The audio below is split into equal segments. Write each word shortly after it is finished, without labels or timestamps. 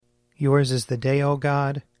Yours is the day, O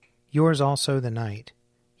God, yours also the night.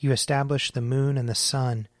 You established the moon and the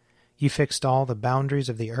sun. You fixed all the boundaries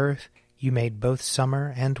of the earth. You made both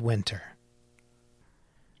summer and winter.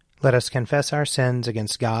 Let us confess our sins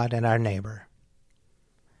against God and our neighbor.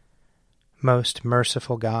 Most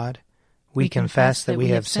merciful God, we confess that we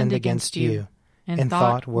have sinned against you in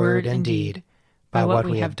thought, word, and deed, by what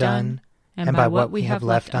we have done and by what we have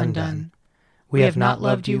left undone. We have not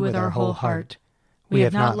loved you with our whole heart. We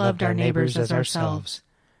have not loved our neighbors as ourselves.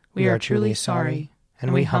 We are truly sorry,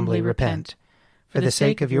 and we humbly repent. For the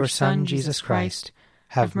sake of your Son, Jesus Christ,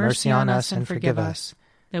 have mercy on us and forgive us,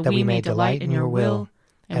 that we may delight in your will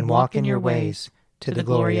and walk in your ways, to the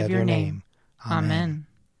glory of your name. Amen.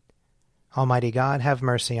 Almighty God, have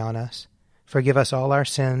mercy on us. Forgive us all our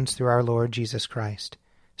sins through our Lord Jesus Christ.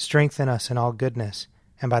 Strengthen us in all goodness,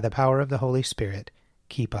 and by the power of the Holy Spirit,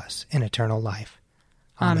 keep us in eternal life.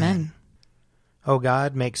 Amen. O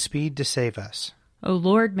God, make speed to save us. O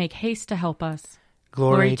Lord, make haste to help us.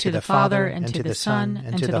 Glory to the Father, and to the Son,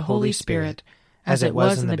 and to the Holy Spirit, as it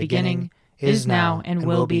was in the beginning, is now, and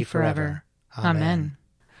will be forever. Amen.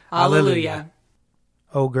 Alleluia.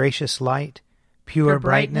 O gracious light, pure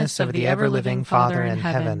brightness of the ever-living Father in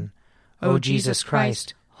heaven, O Jesus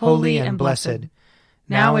Christ, holy and blessed,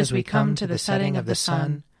 now as we come to the setting of the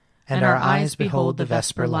sun, and our eyes behold the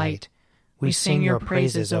vesper light, we sing your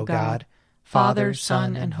praises, O God, Father,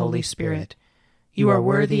 Son, and Holy Spirit. You are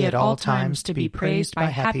worthy at all times to be praised by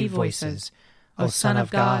happy voices, O Son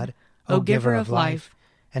of God, O Giver of life,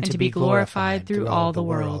 and to be glorified through all the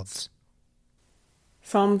worlds.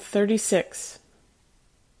 Psalm 36.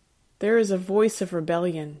 There is a voice of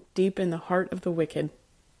rebellion deep in the heart of the wicked.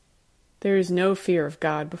 There is no fear of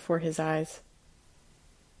God before his eyes.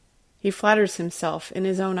 He flatters himself in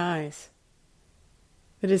his own eyes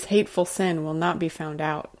that his hateful sin will not be found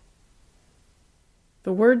out.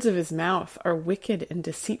 The words of his mouth are wicked and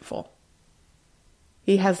deceitful.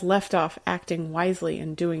 He has left off acting wisely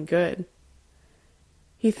and doing good.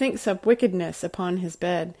 He thinks up wickedness upon his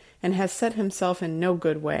bed, and has set himself in no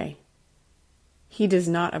good way. He does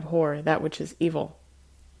not abhor that which is evil.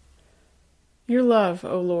 Your love,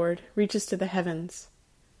 O Lord, reaches to the heavens,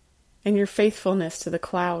 and your faithfulness to the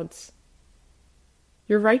clouds.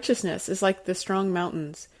 Your righteousness is like the strong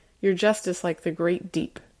mountains, your justice like the great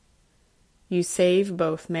deep. You save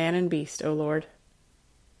both man and beast, O Lord.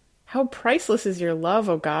 How priceless is your love,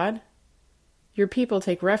 O God! Your people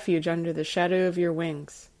take refuge under the shadow of your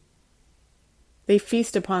wings. They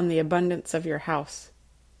feast upon the abundance of your house.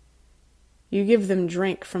 You give them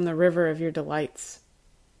drink from the river of your delights.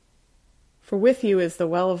 For with you is the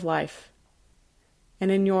well of life,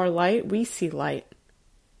 and in your light we see light.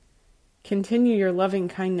 Continue your loving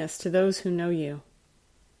kindness to those who know you,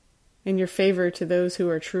 and your favor to those who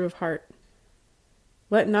are true of heart.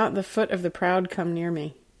 Let not the foot of the proud come near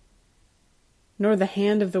me, nor the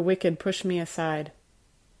hand of the wicked push me aside.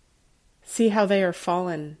 See how they are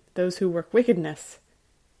fallen, those who work wickedness.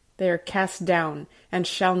 They are cast down, and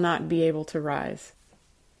shall not be able to rise.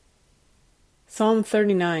 Psalm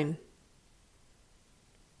 39.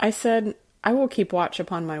 I said, I will keep watch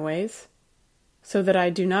upon my ways, so that I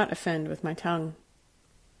do not offend with my tongue.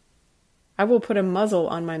 I will put a muzzle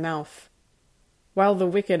on my mouth, while the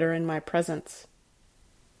wicked are in my presence.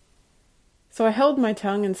 So I held my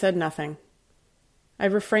tongue and said nothing. I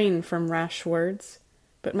refrained from rash words,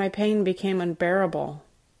 but my pain became unbearable.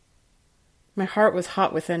 My heart was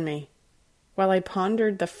hot within me. While I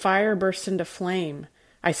pondered, the fire burst into flame.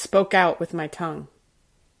 I spoke out with my tongue.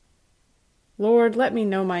 Lord, let me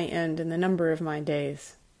know my end and the number of my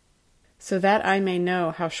days, so that I may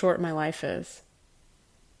know how short my life is.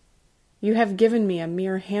 You have given me a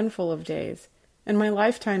mere handful of days, and my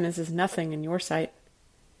lifetime is as nothing in your sight.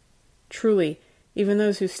 Truly, even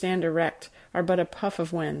those who stand erect are but a puff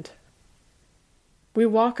of wind. We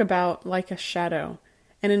walk about like a shadow,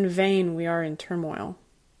 and in vain we are in turmoil.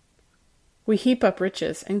 We heap up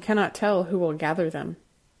riches and cannot tell who will gather them.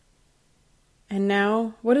 And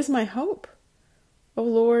now, what is my hope? O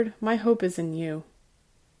Lord, my hope is in you.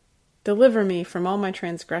 Deliver me from all my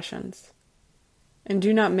transgressions, and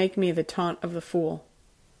do not make me the taunt of the fool.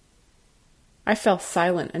 I fell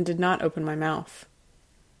silent and did not open my mouth,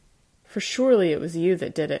 for surely it was you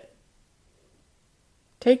that did it.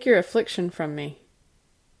 Take your affliction from me.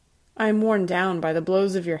 I am worn down by the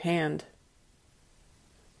blows of your hand.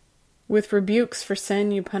 With rebukes for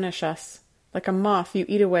sin you punish us. Like a moth you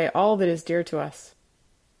eat away all that is dear to us.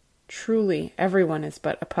 Truly, everyone is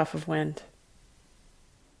but a puff of wind.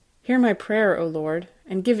 Hear my prayer, O Lord,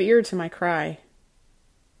 and give ear to my cry.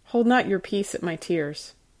 Hold not your peace at my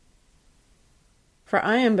tears. For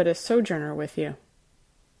I am but a sojourner with you.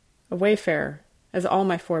 a wayfarer, as all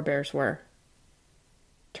my forebears were.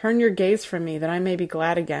 Turn your gaze from me, that I may be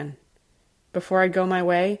glad again, before I go my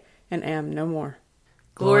way and am no more.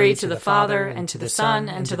 Glory to the Father, and to the Son,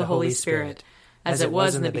 and to the Holy Spirit, as it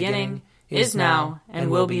was in the beginning, is now, and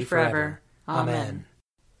will be forever. Amen.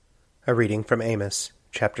 A reading from Amos,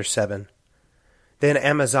 chapter 7. Then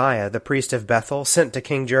Amaziah, the priest of Bethel, sent to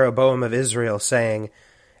King Jeroboam of Israel, saying,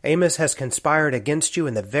 Amos has conspired against you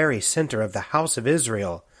in the very center of the house of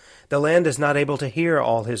Israel. The land is not able to hear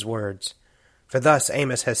all his words. For thus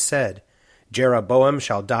Amos has said, Jeroboam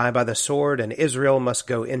shall die by the sword, and Israel must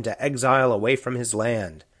go into exile away from his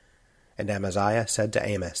land. And Amaziah said to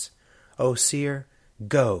Amos, O seer,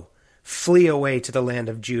 go, flee away to the land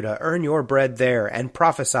of Judah, earn your bread there, and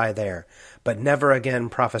prophesy there, but never again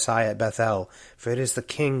prophesy at Bethel, for it is the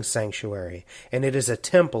king's sanctuary, and it is a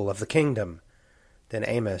temple of the kingdom. Then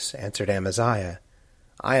Amos answered Amaziah,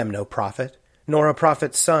 I am no prophet, nor a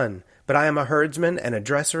prophet's son, but I am a herdsman and a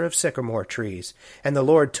dresser of sycamore trees. And the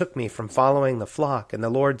Lord took me from following the flock, and the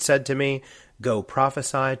Lord said to me, Go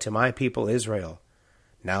prophesy to my people Israel.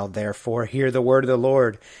 Now therefore hear the word of the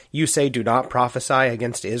Lord. You say, Do not prophesy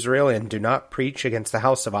against Israel, and do not preach against the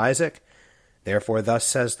house of Isaac. Therefore thus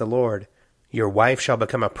says the Lord, Your wife shall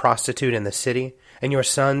become a prostitute in the city, and your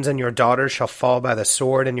sons and your daughters shall fall by the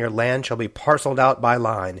sword, and your land shall be parceled out by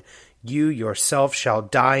line. You yourself shall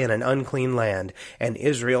die in an unclean land, and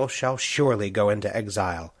Israel shall surely go into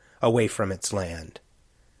exile, away from its land.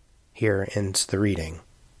 Here ends the reading.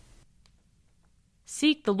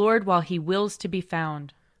 Seek the Lord while he wills to be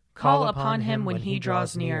found. Call upon him when he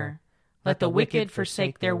draws near. Let the wicked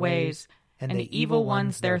forsake their ways, and the evil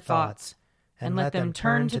ones their thoughts. And let them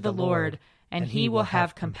turn to the Lord, and he will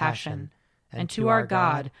have compassion. And to our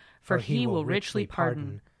God, for he will richly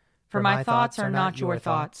pardon. For my thoughts are not your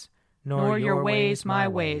thoughts, nor your ways my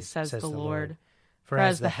ways, says the Lord. For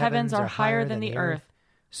as the heavens are higher than the earth,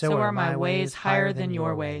 so are my ways higher than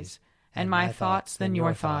your ways, and my thoughts than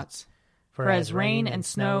your thoughts. For as rain and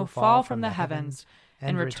snow fall from the heavens,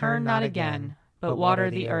 and return not again, but water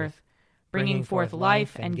the earth, bringing forth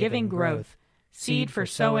life and giving growth, seed for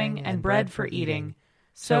sowing and bread for eating,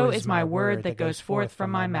 so is my word that goes forth from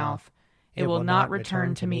my mouth. It will not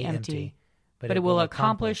return to me empty, but it will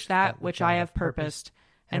accomplish that which I have purposed,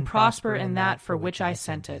 and prosper in that for which I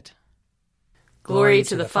sent it. Glory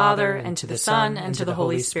to the Father, and to the Son, and to the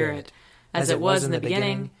Holy Spirit, as it was in the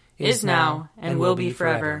beginning, is now, and will be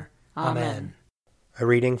forever. Amen. A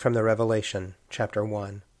reading from the Revelation, chapter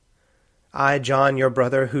 1. I, John, your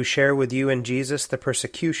brother, who share with you in Jesus the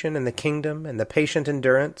persecution and the kingdom and the patient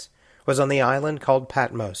endurance, was on the island called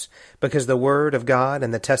Patmos, because the word of God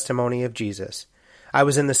and the testimony of Jesus. I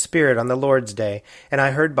was in the Spirit on the Lord's day, and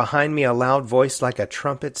I heard behind me a loud voice like a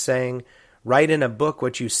trumpet saying, Write in a book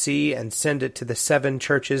what you see and send it to the 7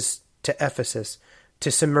 churches, to Ephesus, to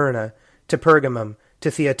Smyrna, to Pergamum, to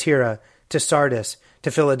Thyatira, to Sardis, to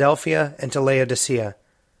Philadelphia, and to Laodicea.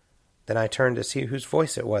 Then I turned to see whose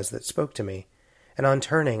voice it was that spoke to me. And on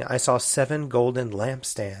turning I saw 7 golden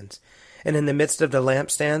lampstands. And in the midst of the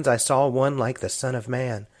lampstands I saw one like the Son of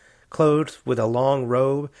Man, clothed with a long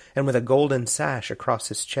robe and with a golden sash across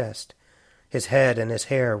his chest. His head and his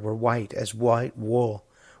hair were white as white wool,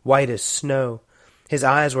 white as snow. His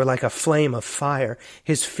eyes were like a flame of fire.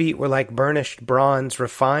 His feet were like burnished bronze,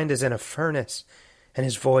 refined as in a furnace. And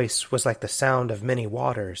his voice was like the sound of many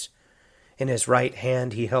waters. In his right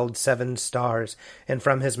hand he held 7 stars, and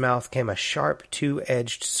from his mouth came a sharp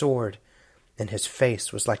 2-edged sword. And his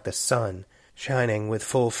face was like the sun, shining with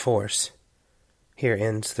full force. Here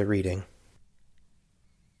ends the reading.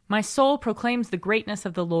 My soul proclaims the greatness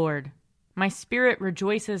of the Lord. My spirit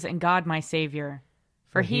rejoices in God my Savior.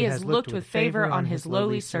 For he has looked with favor on his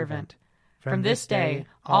lowly servant. From this day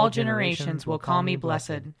all generations will call me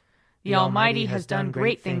blessed. The Almighty has done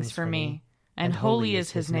great things for me, and holy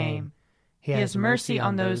is his name. He has mercy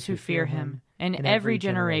on those who fear him, in every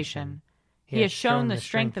generation. He has shown the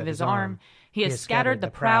strength of his arm. He has scattered the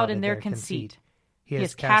proud in their conceit. He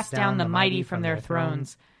has cast down the mighty from their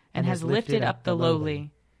thrones, and has lifted up the lowly.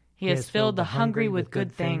 He has filled the hungry with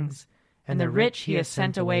good things, and the rich he has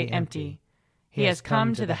sent away empty. He has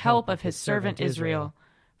come to the help of his servant Israel,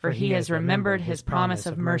 for he has remembered his promise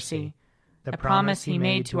of mercy, the promise he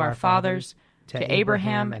made to our fathers, to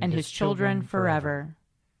Abraham and his children forever.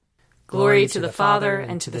 Glory to the Father,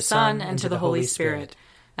 and to the Son, and to the Holy Spirit,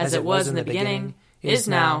 as it was in the beginning, is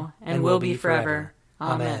now, and will be forever.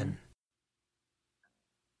 Amen.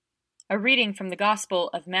 A reading from the Gospel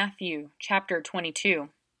of Matthew, chapter 22.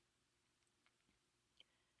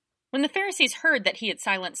 When the Pharisees heard that he had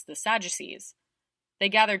silenced the Sadducees, they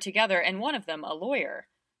gathered together, and one of them, a lawyer,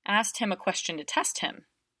 asked him a question to test him.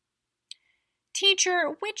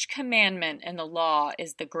 "Teacher, which commandment in the law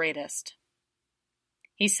is the greatest?"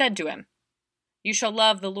 He said to him, "You shall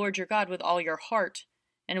love the Lord your God with all your heart,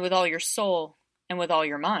 and with all your soul, and with all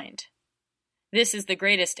your mind. This is the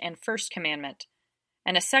greatest and first commandment,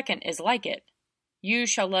 and a second is like it. You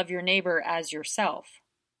shall love your neighbor as yourself.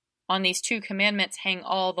 On these two commandments hang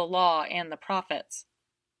all the law and the prophets."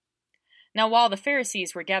 Now while the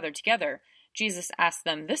Pharisees were gathered together, Jesus asked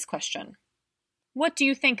them this question: "What do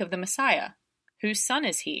you think of the Messiah? Whose son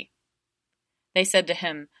is he?" They said to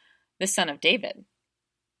him, "The son of David."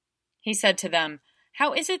 He said to them,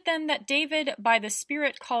 "How is it then that David by the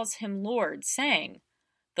Spirit calls him Lord, saying,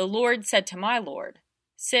 'The Lord said to my Lord,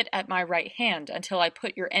 sit at my right hand until I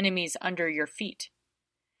put your enemies under your feet'?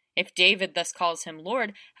 If David thus calls him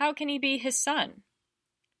Lord, how can he be his son?"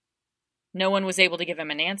 No one was able to give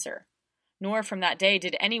him an answer, nor from that day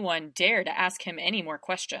did anyone dare to ask him any more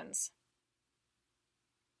questions.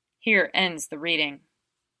 Here ends the reading.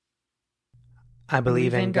 I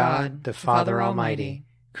believe in God, the Father Almighty,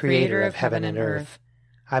 creator of heaven and earth.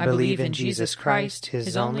 I believe in Jesus Christ,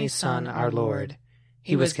 his only Son, our Lord.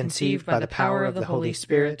 He was conceived by the power of the Holy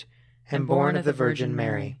Spirit and born of the Virgin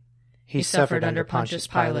Mary. He suffered under Pontius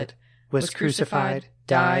Pilate, was crucified,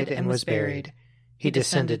 died, and was buried. He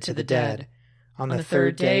descended to the dead. On the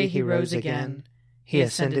third day he rose again. He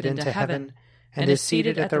ascended into heaven and is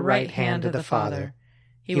seated at the right hand of the Father.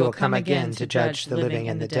 He will come again to judge the living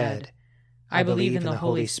and the dead. I believe in the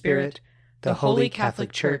Holy Spirit, the Holy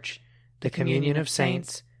Catholic Church, the communion of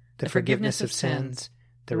saints, the forgiveness of sins,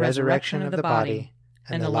 the resurrection of the body,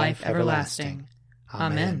 and the life everlasting.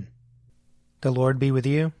 Amen. The Lord be with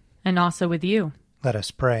you. And also with you. Let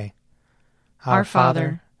us pray. Our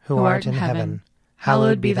Father, who art in heaven,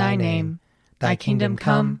 hallowed be thy name. Thy kingdom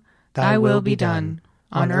come, thy will be done,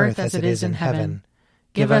 on earth as it is in heaven.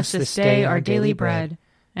 Give us this day our daily bread,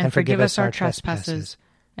 and forgive us our trespasses,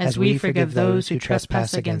 as we forgive those who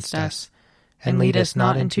trespass against us. And lead us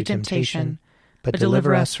not into temptation, but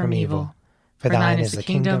deliver us from evil. For thine is the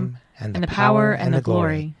kingdom, and the power, and the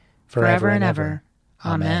glory, forever and ever.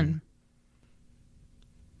 Amen.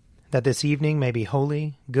 That this evening may be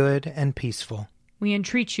holy, good, and peaceful. We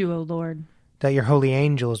entreat you, O Lord. That your holy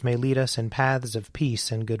angels may lead us in paths of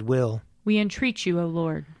peace and goodwill. We entreat you, O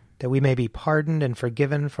Lord. That we may be pardoned and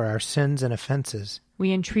forgiven for our sins and offenses.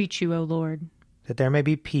 We entreat you, O Lord. That there may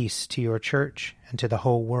be peace to your church and to the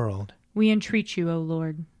whole world. We entreat you, O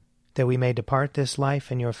Lord. That we may depart this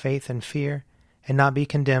life in your faith and fear, and not be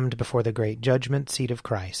condemned before the great judgment seat of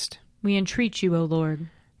Christ. We entreat you, O Lord.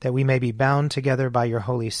 That we may be bound together by your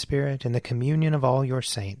Holy Spirit in the communion of all your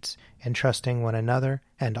saints, entrusting one another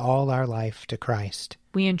and all our life to Christ.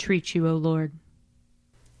 We entreat you, O Lord.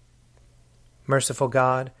 Merciful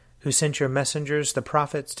God, who sent your messengers, the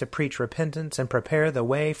prophets, to preach repentance and prepare the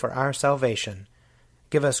way for our salvation,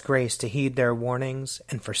 give us grace to heed their warnings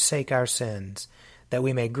and forsake our sins, that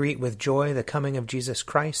we may greet with joy the coming of Jesus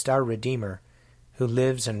Christ, our Redeemer, who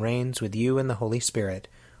lives and reigns with you in the Holy Spirit,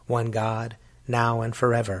 one God, now and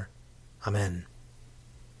forever. Amen.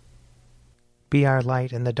 Be our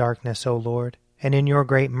light in the darkness, O Lord, and in your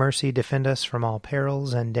great mercy defend us from all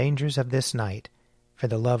perils and dangers of this night, for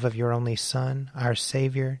the love of your only Son, our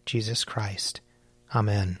Savior, Jesus Christ.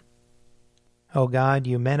 Amen. O God,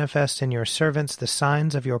 you manifest in your servants the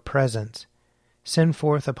signs of your presence. Send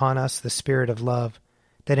forth upon us the Spirit of love,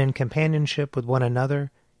 that in companionship with one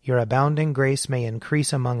another your abounding grace may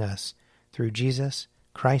increase among us, through Jesus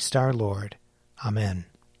Christ our Lord. Amen.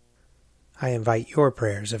 I invite your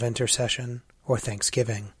prayers of intercession or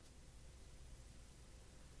thanksgiving.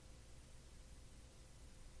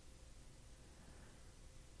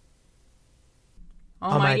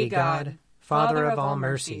 Almighty God, Father of all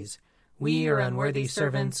mercies, we, your unworthy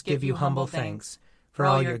servants, give you humble thanks for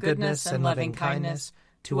all your goodness and loving kindness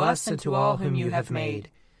to us and to all whom you have made.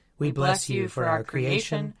 We bless you for our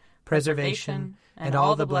creation, preservation, and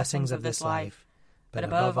all the blessings of this life, but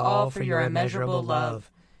above all for your immeasurable love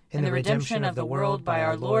in the redemption of the world by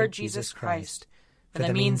our Lord Jesus Christ, for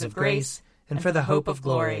the means of grace and for the hope of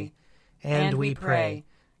glory. And we pray,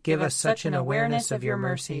 give us such an awareness of your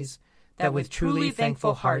mercies, that with truly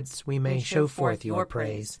thankful hearts we may show forth your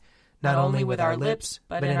praise, not only with our lips,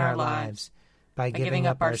 but in our lives, by giving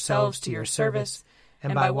up ourselves to your service,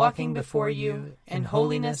 and by walking before you in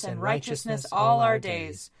holiness and righteousness all our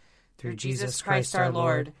days, through Jesus Christ our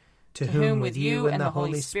Lord, to whom with you and the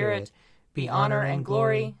Holy Spirit be honor and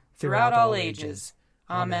glory throughout all ages.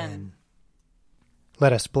 Amen.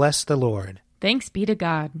 Let us bless the Lord. Thanks be to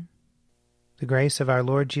God. The grace of our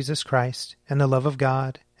Lord Jesus Christ, and the love of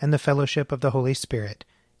God, and the fellowship of the Holy Spirit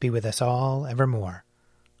be with us all evermore.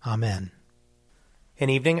 Amen. An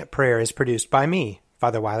Evening at Prayer is produced by me,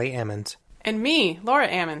 Father Wiley Ammons. And me, Laura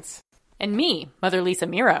Ammons. And me, Mother Lisa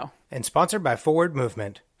Miro. And sponsored by Forward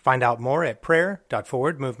Movement. Find out more at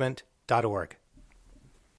prayer.forwardmovement.org.